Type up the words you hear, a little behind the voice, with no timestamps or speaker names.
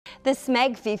The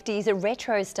Smeg 50's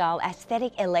retro-style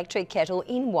aesthetic electric kettle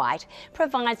in white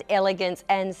provides elegance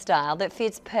and style that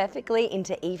fits perfectly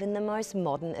into even the most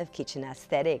modern of kitchen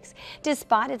aesthetics.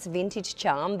 Despite its vintage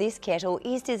charm, this kettle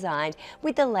is designed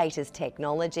with the latest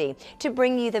technology to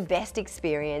bring you the best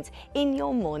experience in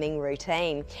your morning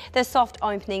routine. The soft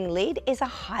opening lid is a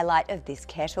highlight of this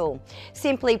kettle.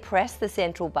 Simply press the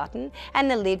central button and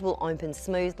the lid will open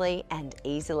smoothly and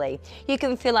easily. You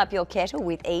can fill up your kettle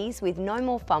with ease with no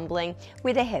more fumbling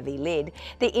with a heavy lid.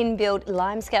 The inbuilt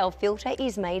limescale filter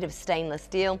is made of stainless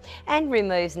steel and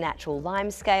removes natural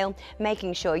limescale,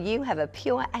 making sure you have a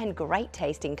pure and great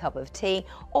tasting cup of tea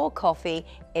or coffee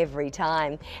every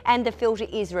time. And the filter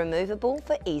is removable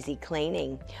for easy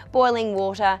cleaning. Boiling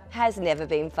water has never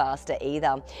been faster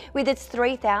either. With its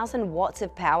 3000 watts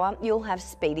of power, you'll have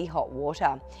speedy hot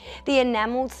water. The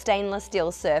enameled stainless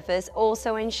steel surface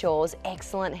also ensures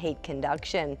excellent heat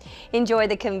conduction. Enjoy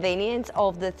the convenience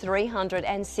of the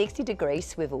 360-degree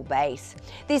swivel base.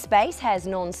 This base has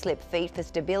non-slip feet for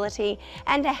stability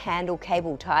and a handle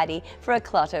cable tidy for a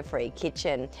clutter-free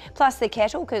kitchen. Plus, the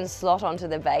kettle can slot onto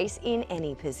the base in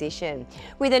any position.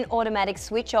 With an automatic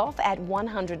switch off at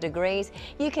 100 degrees,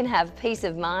 you can have peace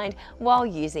of mind while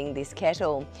using this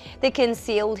kettle. The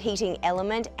concealed heating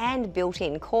element and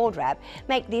built-in cord wrap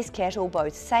make this kettle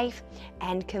both safe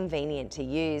and convenient to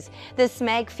use. The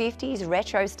Smeg 50's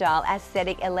retro-style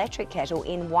aesthetic electric kettle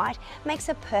in white makes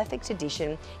a perfect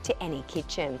addition to any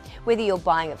kitchen, whether you're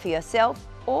buying it for yourself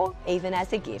or even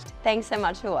as a gift. Thanks so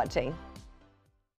much for watching.